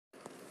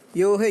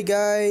Yo, hey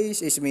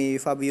guys, it's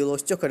me Fabulous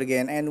Joker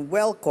again, and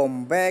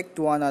welcome back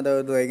to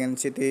another Dragon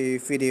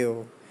City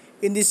video.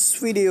 In this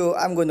video,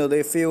 I'm gonna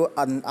review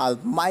an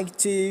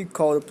almighty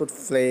corrupted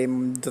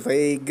flame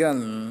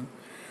dragon.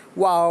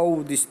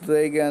 Wow, this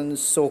dragon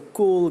is so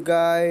cool,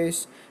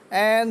 guys,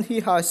 and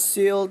he has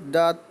shield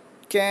that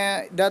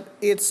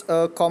it's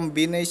a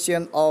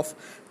combination of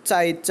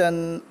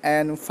Titan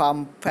and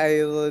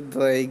Vampire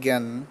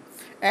Dragon.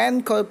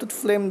 And Corrupted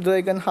Flame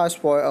Dragon has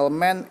 4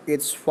 elements.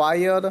 It's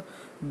fire,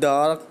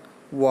 dark,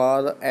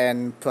 war,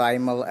 and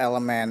primal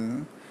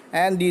element.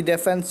 And the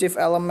defensive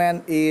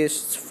element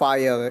is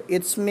fire.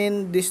 It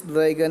means this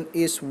dragon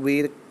is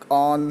weak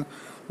on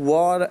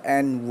war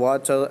and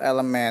water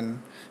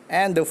element.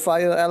 And the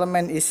fire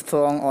element is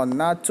strong on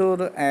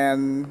nature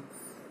and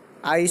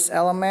ice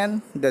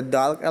element, the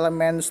dark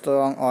element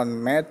strong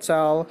on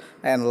metal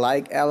and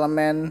light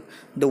element,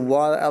 the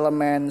water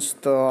element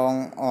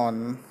strong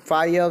on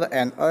fire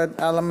and earth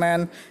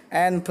element,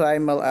 and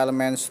primal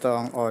element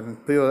strong on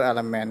pure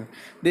element.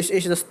 This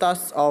is the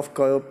stats of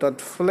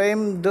Corrupted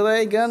Flame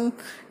Dragon,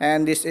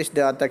 and this is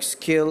the attack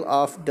skill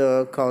of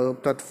the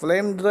Corrupted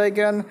Flame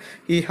Dragon.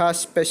 He has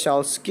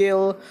special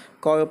skill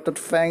Corrupted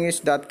Fangs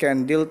that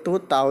can deal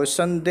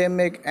 2000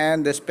 damage,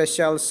 and the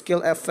special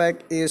skill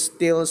effect is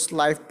steals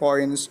life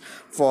points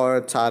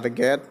for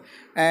target.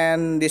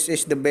 And this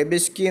is the baby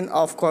skin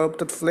of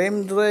Corrupted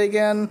Flame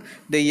Dragon,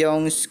 the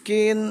young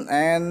skin,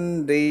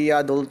 and the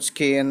adult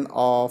skin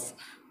of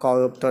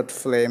Corrupted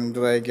Flame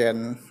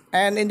Dragon.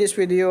 And in this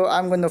video,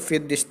 I'm gonna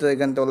feed this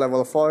dragon to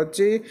level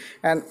 40,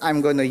 and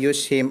I'm gonna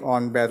use him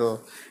on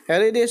battle.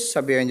 Here it is.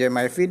 Hope you enjoy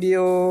my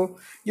video.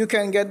 You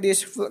can get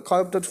this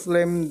Corrupted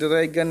Flame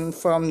Dragon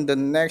from the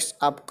next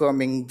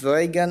upcoming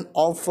dragon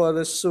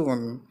offer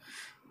soon.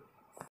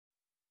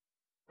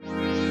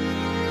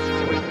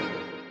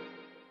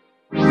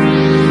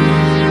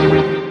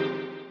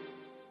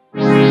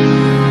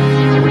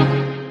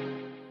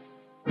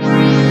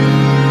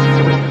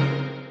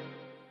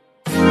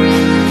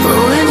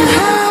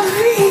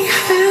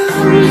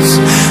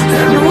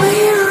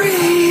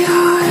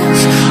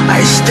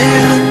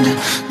 Stand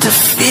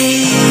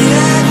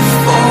defeated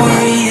for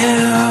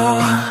you.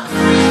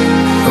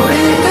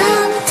 With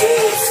empty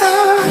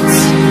thoughts,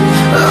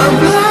 a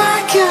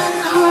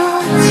blackened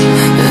heart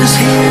is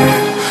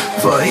here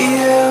for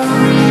you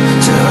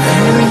to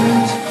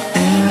end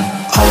in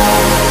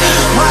all.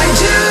 Why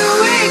do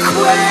we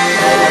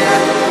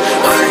quit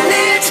when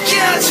it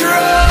gets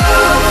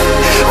rough?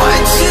 Why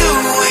do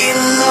we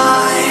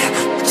lie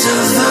to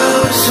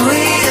those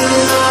we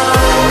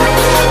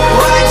love?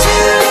 Why do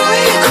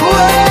we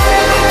quit?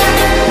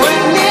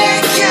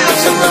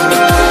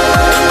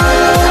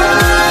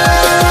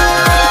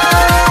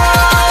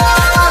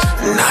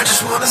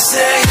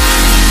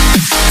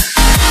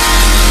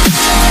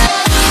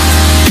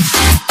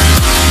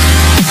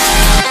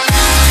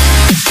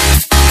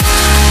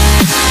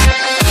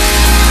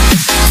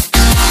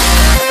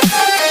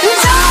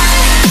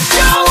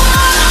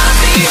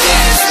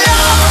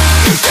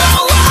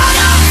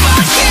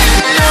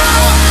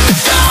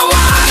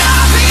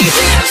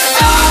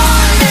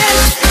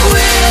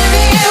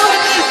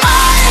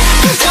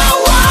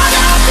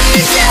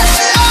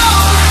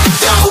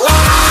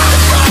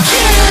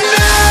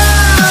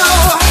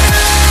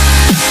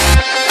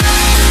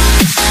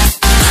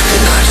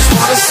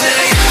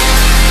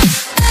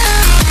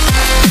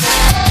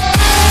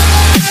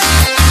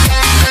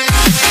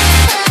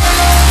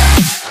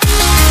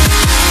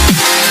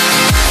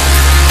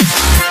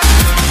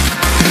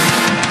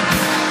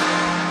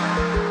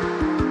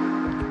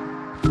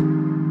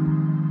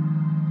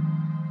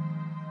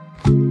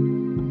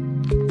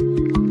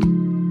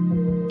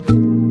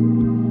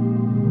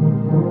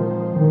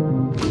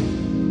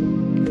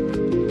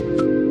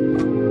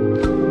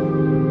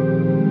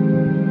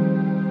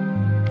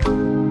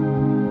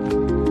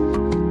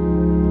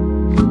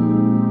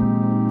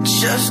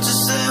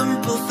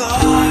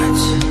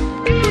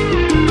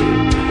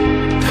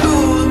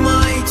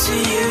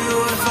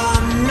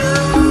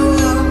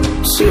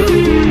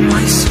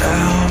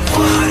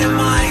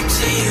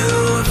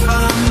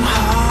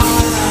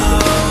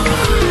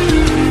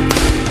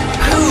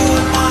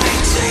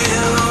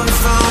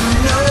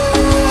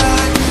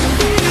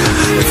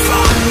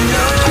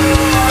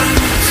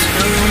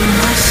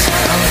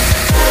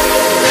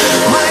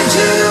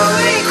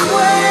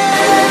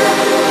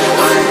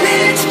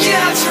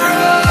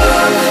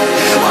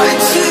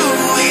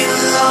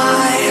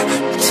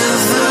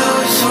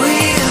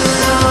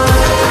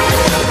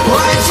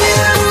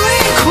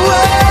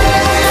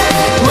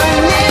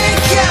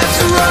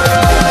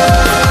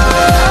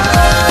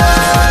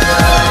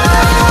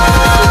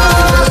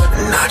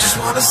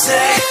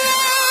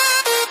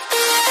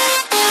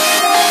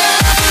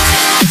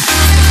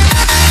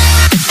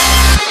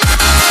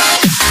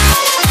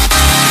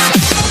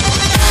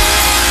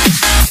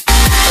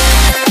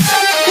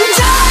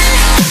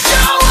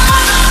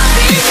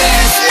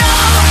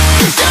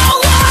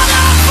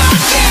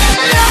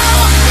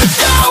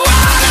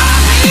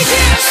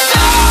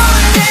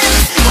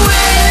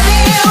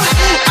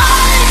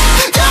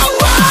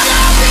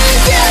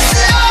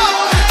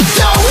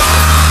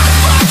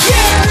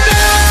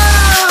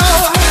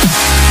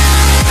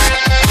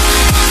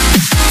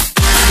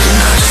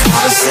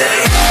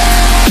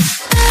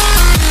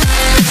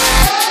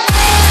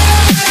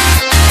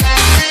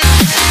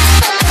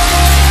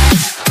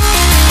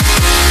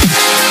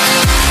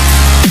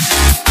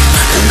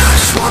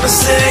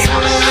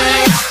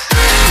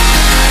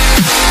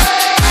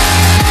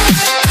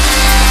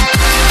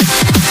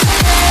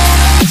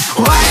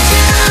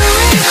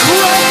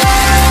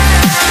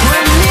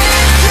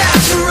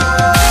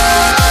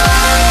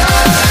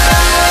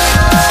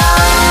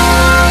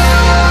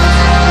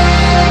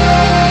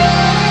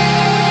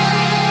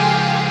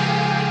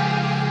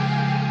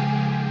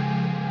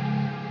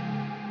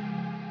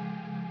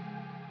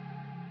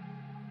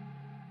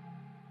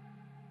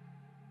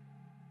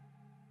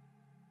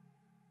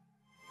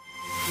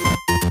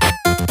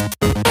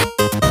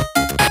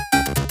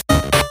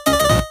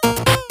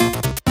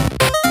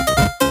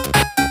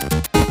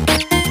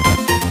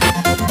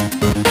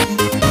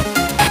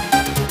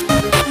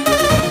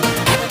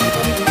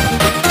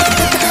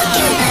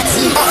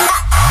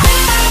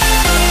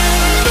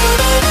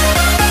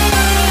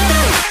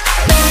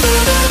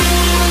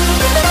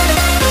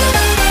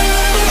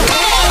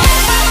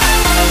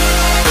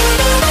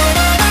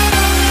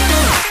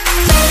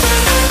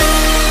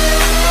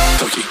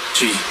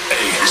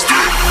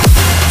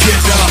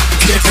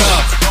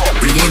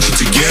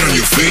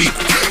 your feet.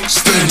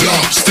 Stand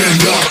up,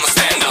 stand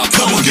up.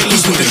 Come on, get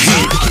loose with the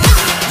heat.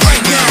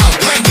 Right now,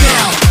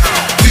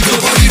 pick your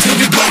body till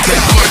you black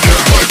out.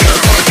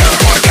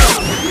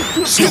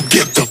 So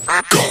get the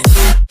fuck up.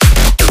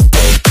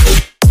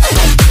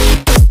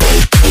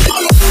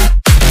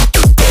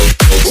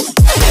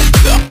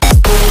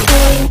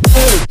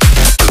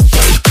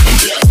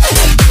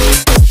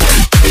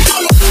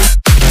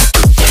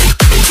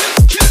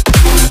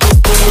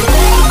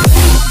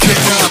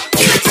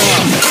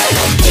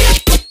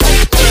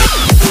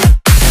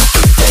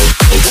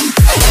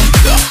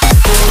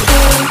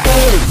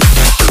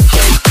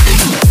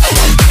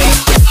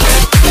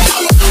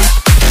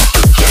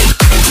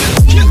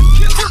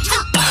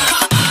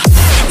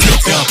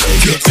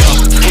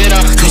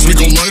 Cause we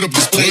gon' light up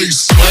this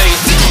place.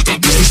 We got the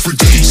business for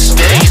days.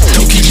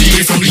 Tokyo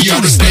GA from the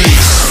outer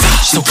space.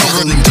 So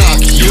cover and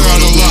dock, you're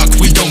out of luck.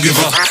 We don't give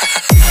up.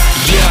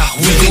 Yeah,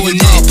 we're going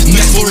up.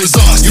 Next floor is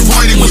us. You're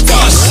riding with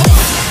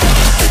us.